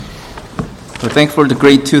Well, thanks for the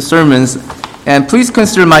great two sermons. And please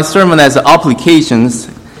consider my sermon as applications.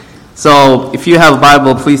 So if you have a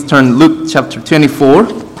Bible, please turn Luke chapter 24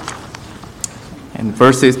 and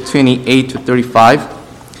verses 28 to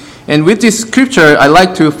 35. And with this scripture, I'd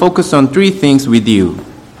like to focus on three things with you.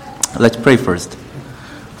 Let's pray first.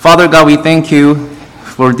 Father God, we thank you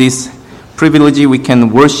for this privilege we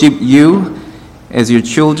can worship you as your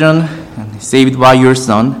children and saved by your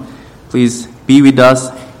Son. Please be with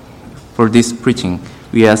us for this preaching.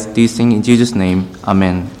 We ask this thing in Jesus' name.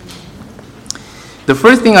 Amen. The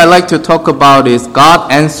first thing I'd like to talk about is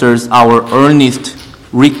God answers our earnest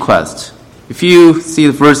request. If you see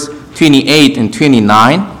verse 28 and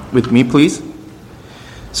 29 with me, please.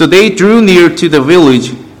 So they drew near to the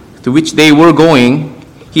village to which they were going.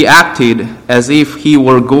 He acted as if he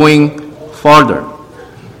were going farther.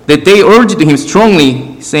 That they urged him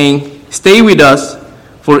strongly, saying, "Stay with us,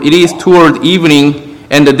 for it is toward evening,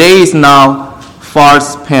 and the day is now far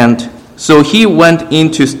spent." So he went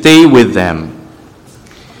in to stay with them.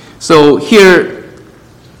 So here,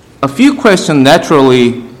 a few questions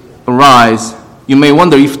naturally arise. You may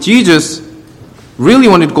wonder if Jesus really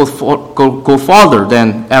wanted to go farther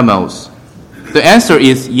than Emmaus. The answer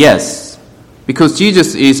is yes, because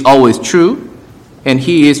Jesus is always true, and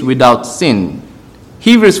he is without sin.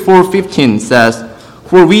 Hebrews 4:15 says,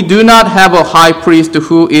 "For we do not have a high priest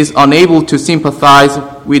who is unable to sympathize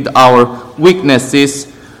with our weaknesses,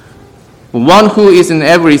 but one who is in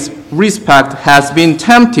every respect has been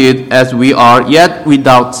tempted as we are, yet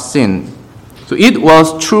without sin." So it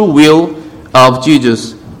was true will of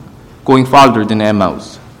Jesus going farther than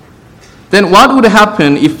Emmaus. Then what would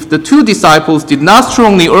happen if the two disciples did not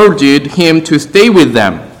strongly urge him to stay with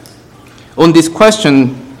them? On this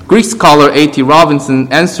question, Greek scholar A.T. Robinson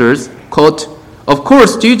answers, quote, "Of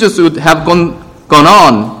course, Jesus would have gone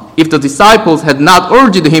on if the disciples had not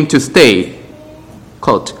urged him to stay."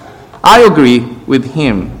 Quote, "I agree with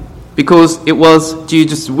him because it was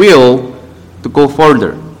Jesus' will to go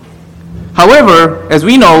further." However, as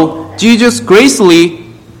we know, Jesus graciously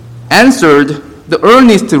answered the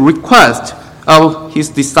earnest request of his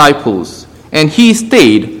disciples, and he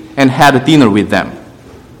stayed and had a dinner with them.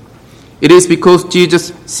 It is because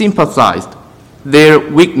Jesus sympathized their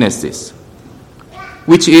weaknesses,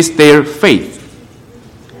 which is their faith.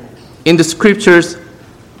 In the scriptures,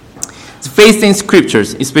 faith in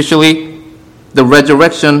scriptures, especially the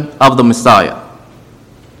resurrection of the Messiah.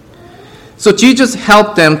 So Jesus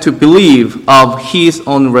helped them to believe of his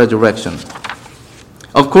own resurrection.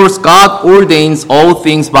 Of course, God ordains all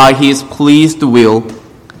things by his pleased will,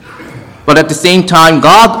 but at the same time,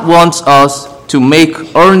 God wants us to make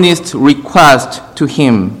earnest request to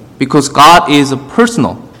him because God is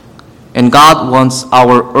personal. And God wants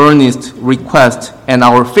our earnest request and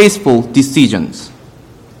our faithful decisions.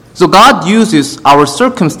 So God uses our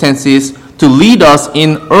circumstances to lead us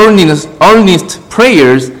in earnest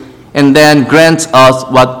prayers and then grants us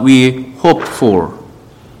what we hoped for.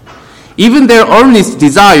 Even their earnest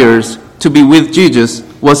desires to be with Jesus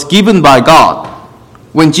was given by God.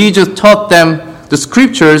 When Jesus taught them the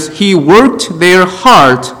scriptures, he worked their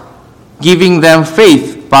heart, giving them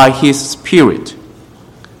faith by his Spirit.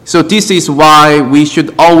 So this is why we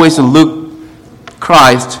should always look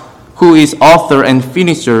Christ, who is author and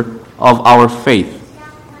finisher of our faith.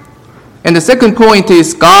 And the second point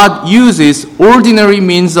is God uses ordinary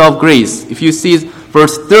means of grace. If you see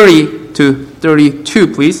verse 30 to 32,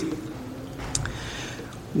 please.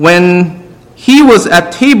 When he was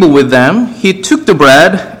at table with them, he took the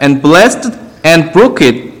bread and blessed and broke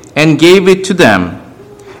it and gave it to them.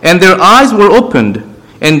 And their eyes were opened,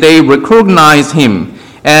 and they recognized him.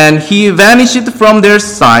 And he vanished from their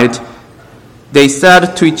sight. They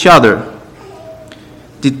said to each other,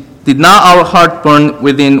 Did not our heart burn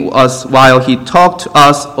within us while he talked to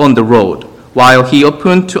us on the road, while he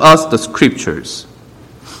opened to us the scriptures?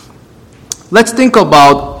 Let's think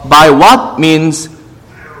about by what means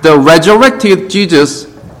the resurrected Jesus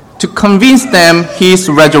to convince them his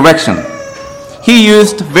resurrection. He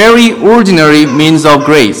used very ordinary means of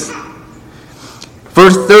grace.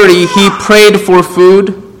 Verse 30, he prayed for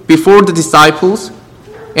food before the disciples,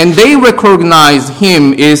 and they recognized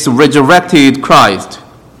him as resurrected Christ.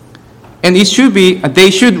 And they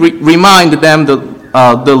should remind them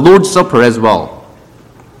the Lord's Supper as well.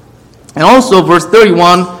 And also, verse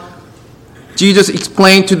 31, Jesus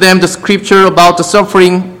explained to them the scripture about the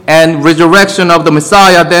suffering and resurrection of the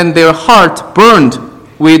Messiah. Then their heart burned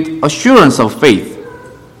with assurance of faith.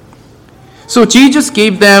 So Jesus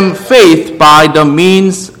gave them faith by the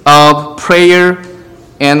means of prayer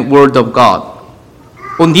and word of God.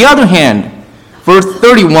 On the other hand, verse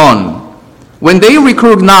 31, When they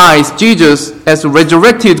recognized Jesus as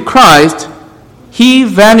resurrected Christ, he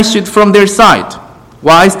vanished from their sight.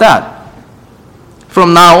 Why is that?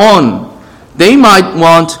 From now on, they might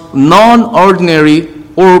want non-ordinary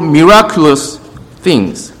or miraculous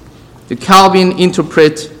things. The Calvin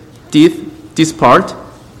interprets this part,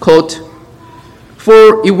 quote,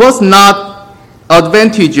 "For it was not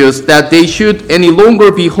advantageous that they should any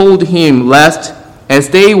longer behold him, lest, as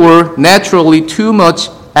they were naturally too much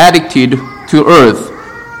addicted to earth,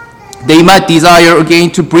 they might desire again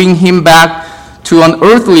to bring him back to an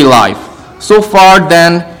earthly life. So far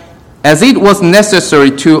then, as it was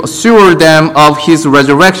necessary to assure them of his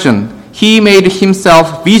resurrection, he made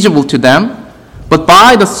himself visible to them, but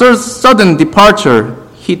by the sudden departure,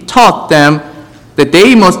 he taught them that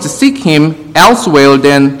they must seek him elsewhere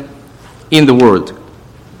than in the world,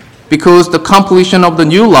 because the completion of the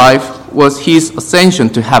new life was his ascension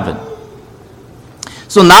to heaven."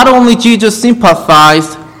 So not only Jesus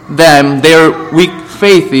sympathized their weak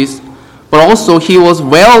faiths, but also he was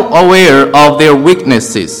well aware of their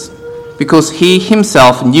weaknesses, because he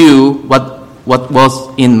himself knew what was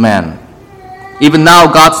in man. Even now,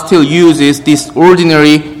 God still uses these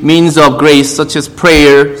ordinary means of grace, such as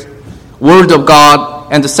prayer, Word of God,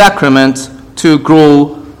 and the sacraments, to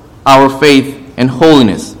grow our faith and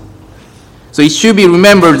holiness. So it should be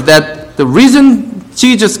remembered that the reason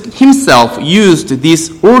Jesus himself used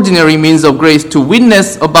these ordinary means of grace to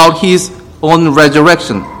witness about his own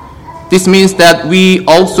resurrection. This means that we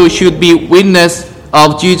also should be witness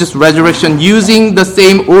of Jesus' resurrection using the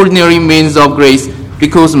same ordinary means of grace,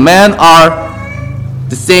 because men are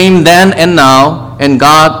the same then and now, and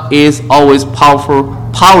God is always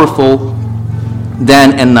powerful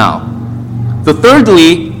then and now. So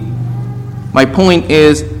thirdly, my point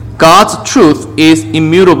is God's truth is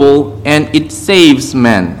immutable and it saves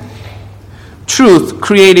men. Truth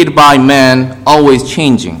created by man always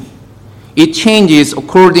changing. It changes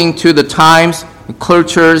according to the times,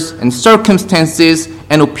 cultures, and circumstances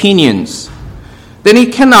and opinions. Then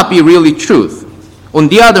it cannot be really truth. On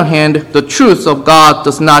the other hand, the truth of God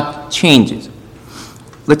does not change.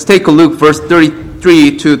 Let's take a look, verse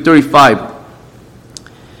 33 to 35.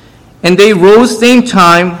 "And they rose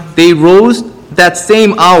that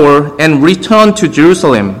same hour and returned to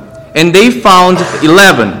Jerusalem. And they found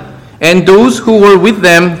 11, and those who were with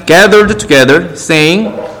them gathered together,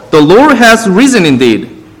 saying, 'The Lord has risen indeed,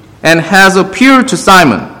 and has appeared to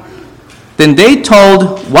Simon.' Then they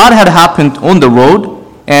told what had happened on the road,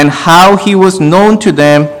 and how he was known to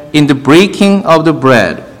them in the breaking of the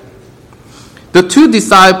bread." The two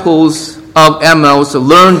disciples of Emmaus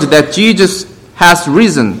learned that Jesus has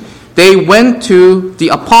risen. They went to the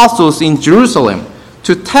apostles in Jerusalem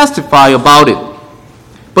to testify about it.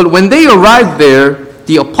 But when they arrived there,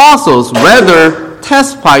 the apostles rather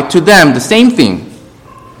testified to them the same thing.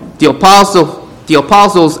 The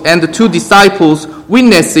apostles and the two disciples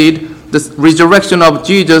witnessed the resurrection of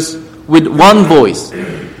Jesus with one voice,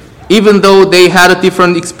 even though they had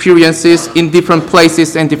different experiences in different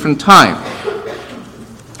places and different times.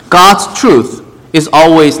 God's truth is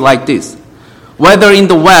always like this. Whether in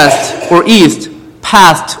the West or East,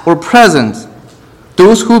 past or present,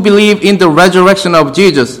 those who believe in the resurrection of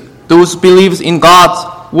Jesus, those who believe in God's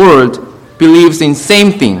word, believes in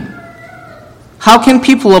same thing. How can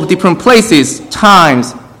people of different places,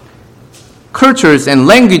 times, cultures, and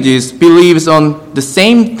languages believe on the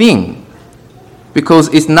same thing? Because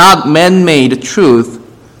it's not man-made truth,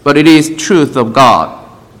 but it is truth of God.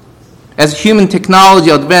 As human technology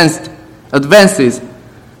advances,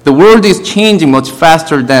 the world is changing much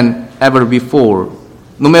faster than ever before.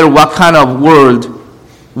 No matter what kind of world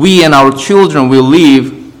we and our children will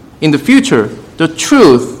live in the future, the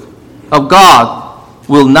truth of God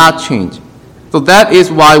will not change. So that is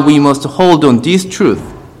why we must hold on this truth.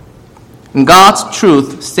 And God's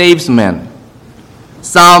truth saves men.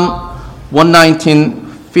 Psalm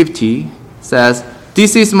 119:50 says,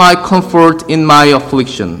 "This is my comfort in my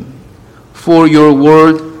affliction, for your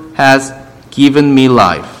word has given me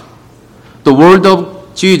life." The word of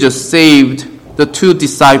Jesus saved the two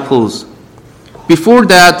disciples. Before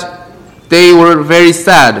that, they were very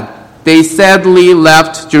sad. They sadly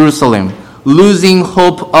left Jerusalem, losing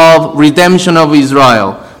hope of redemption of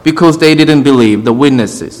Israel because they didn't believe the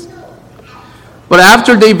witnesses. But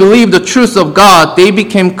after they believed the truth of God, they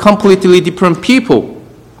became completely different people.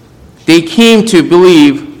 They came to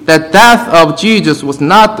believe that death of Jesus was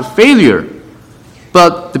not the failure,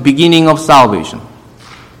 but the beginning of salvation.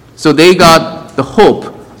 So they got the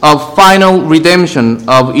hope of final redemption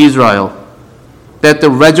of Israel, that the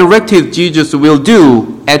resurrected Jesus will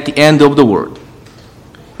do at the end of the world.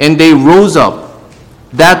 And they rose up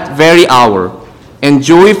that very hour and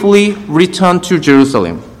joyfully returned to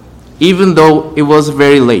Jerusalem, even though it was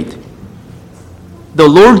very late. The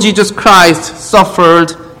Lord Jesus Christ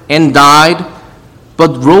suffered and died,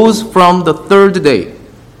 but rose from the third day.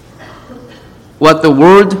 What the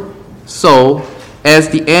world saw as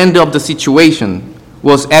the end of the situation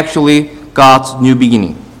was actually God's new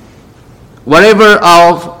beginning. Whatever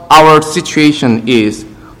our situation is,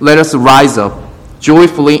 let us rise up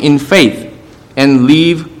joyfully in faith and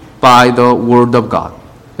live by the word of God.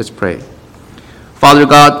 Let's pray. Father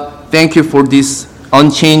God, thank you for this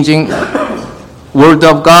unchanging word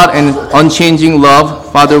of God and unchanging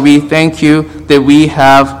love. Father, we thank you that we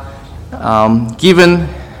have given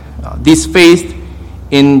this faith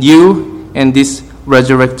in you and this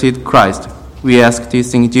resurrected Christ. We ask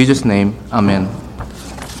this in Jesus' name. Amen.